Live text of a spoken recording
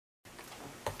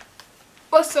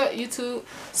What's up, YouTube?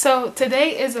 So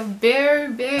today is a very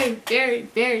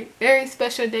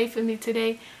special day for me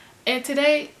today. And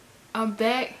today I'm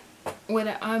back with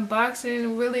an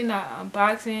unboxing. Really not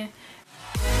unboxing.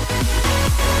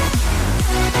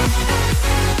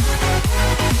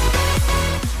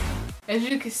 As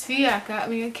you can see, I got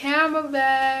me a camera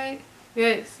bag.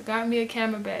 Yes, I got me a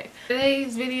camera bag.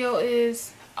 Today's video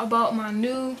is about my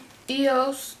new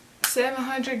EOS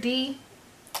 700D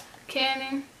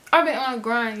Canon. I've been on a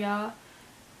grind, y'all.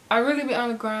 I really been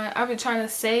on a grind. I've been trying to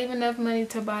save enough money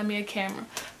to buy me a camera.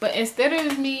 But instead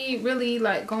of me really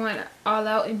like going all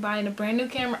out and buying a brand new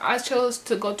camera, I chose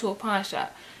to go to a pawn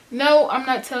shop. No, I'm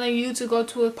not telling you to go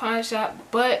to a pawn shop,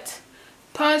 but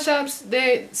pawn shops,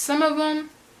 some of them,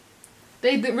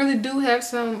 they really do have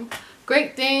some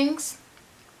great things,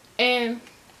 and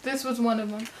this was one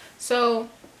of them. So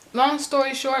long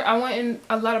story short, I went in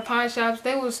a lot of pawn shops.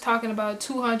 They was talking about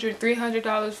 $200,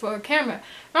 $300 for a camera.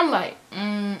 I'm like,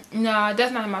 nah,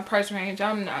 that's not in my price range.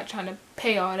 I'm not trying to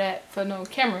pay all that for no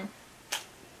camera.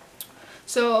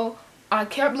 So I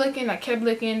kept looking.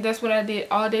 That's what I did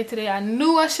all day today. I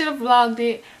knew I should have vlogged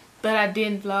it, but I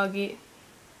didn't vlog it.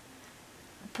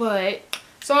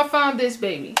 So I found this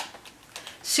baby.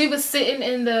 She was sitting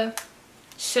in the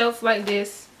shelf like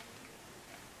this,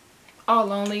 all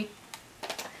lonely.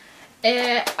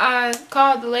 And I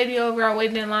called the lady over. I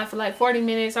waited in line for like 40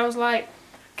 minutes. I was like,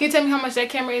 can you tell me how much that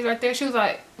camera is right there? She was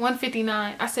like,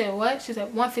 $159. I said, what? She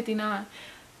said, $159.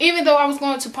 Even though I was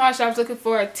going to pawn shops looking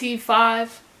for a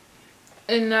T5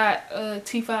 and not a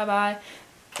t5i.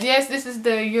 Yes, this is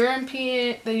the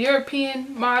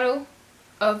European model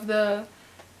of the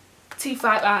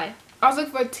t5i. I was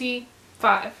looking for a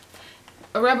T5,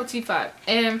 a Rebel T5.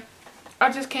 And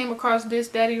I just came across this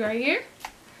daddy right here.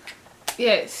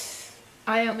 Yes.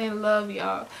 I am in love,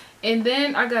 y'all. And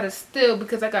then I got a steal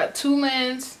because I got two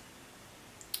lenses.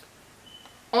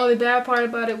 Only bad part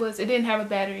about it was it didn't have a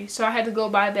battery, so I had to go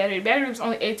buy a battery. The battery was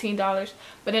only $18.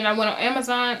 But then I went on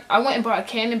Amazon. I went and bought a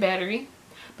Canon battery.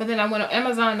 But then I went on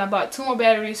Amazon and I bought two more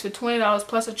batteries for $20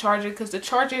 plus a charger, because the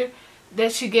charger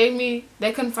that she gave me,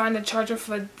 they couldn't find the charger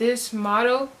for this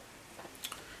model.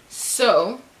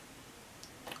 So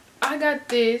I got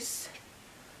this,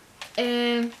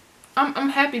 and I'm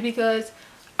happy because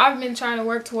I've been trying to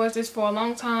work towards this for a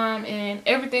long time, and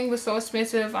everything was so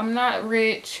expensive. I'm not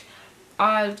rich.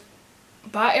 I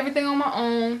bought everything on my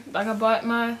own. Like, I bought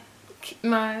my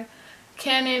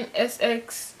Canon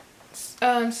SX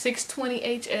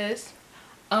 620HS.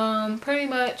 Pretty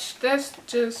much that's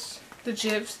just the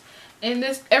gist. And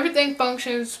everything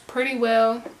functions pretty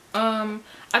well. I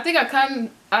think I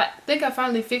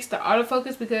finally fixed the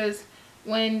autofocus, because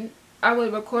when I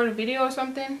would record a video or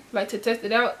something, like to test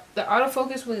it out, the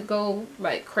autofocus would go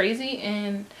like crazy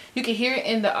and you can hear it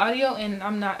in the audio, and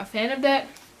I'm not a fan of that.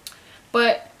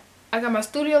 But I got my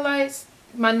studio lights.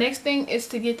 My next thing is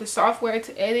to get the software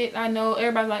to edit. I know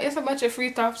everybody's like, it's a bunch of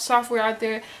free software out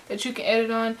there that you can edit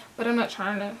on, but I'm not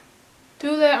trying to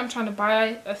do that. I'm trying to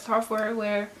buy a software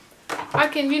where I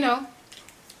can, you know,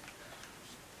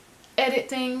 edit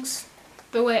things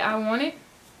the way I want it.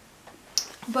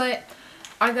 But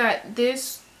I got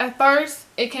this. At first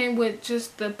it came with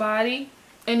just the body,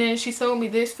 and then she sold me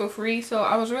this for free, so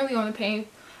I really only paid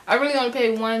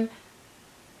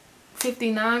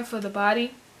 $159 for the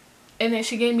body. And then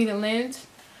she gave me the lens,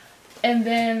 and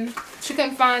then she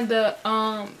couldn't find the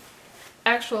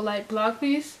actual like block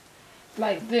piece,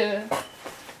 like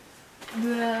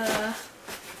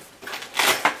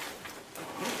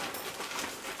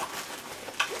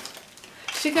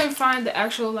she couldn't find the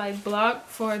actual like block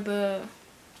for the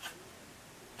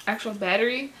actual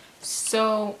battery.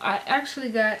 So I actually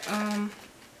got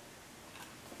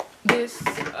this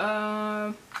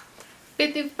 55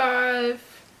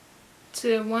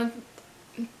 to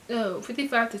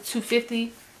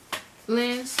 250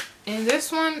 lens, and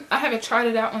this one I haven't tried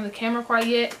it out on the camera quite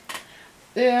yet.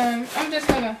 I'm just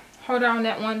gonna hold on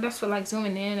that one. That's for like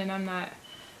zooming in, and I'm not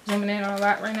zooming in a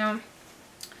lot right now.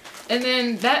 And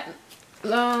then that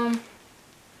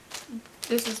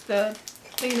this is the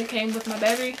thing that came with my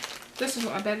battery. This is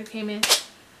what my battery came in.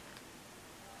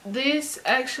 This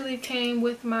actually came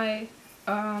with my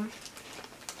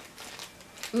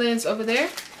lens over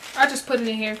there. I just put it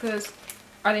in here because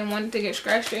I didn't want it to get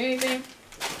scratched or anything.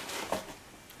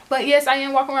 But yes, I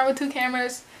am walking around with two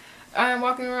cameras. I am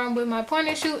walking around with my point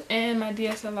and shoot and my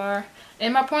DSLR.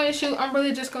 And my point and shoot, I'm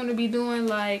really just going to be doing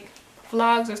like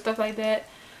vlogs and stuff like that.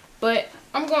 But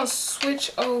I'm going to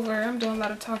switch over. I'm doing a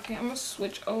lot of talking. I'm going to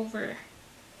switch over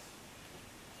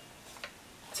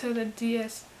to the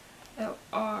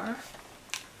DSLR.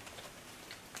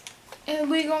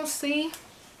 And we going to see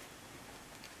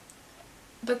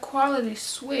the quality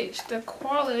switched. The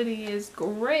quality is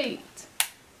great.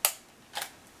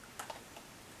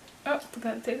 Oh,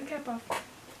 forgot to take the cap off.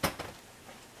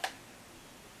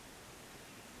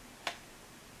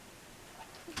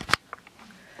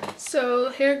 So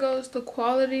here goes the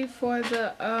quality for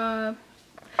the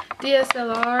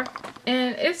DSLR,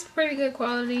 and it's pretty good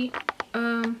quality.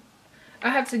 I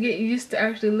have to get used to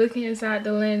actually looking inside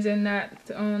the lens and not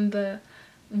on the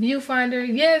viewfinder.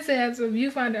 Yes, it has a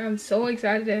viewfinder. I'm so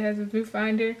excited that it has a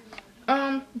viewfinder.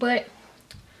 But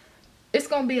it's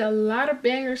gonna be a lot of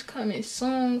bangers coming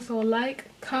soon. So like,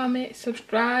 comment,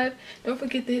 subscribe. Don't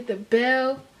forget to hit the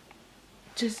bell.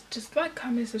 Just like,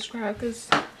 comment, subscribe, because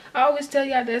I always tell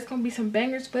y'all that it's gonna be some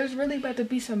bangers, but it's really about to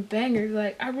be some bangers.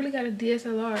 Like, I really got a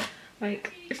DSLR.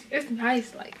 Like, it's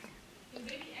nice. Like,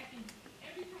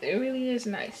 it really is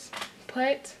nice.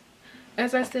 But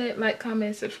as I said, like,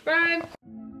 comment, subscribe.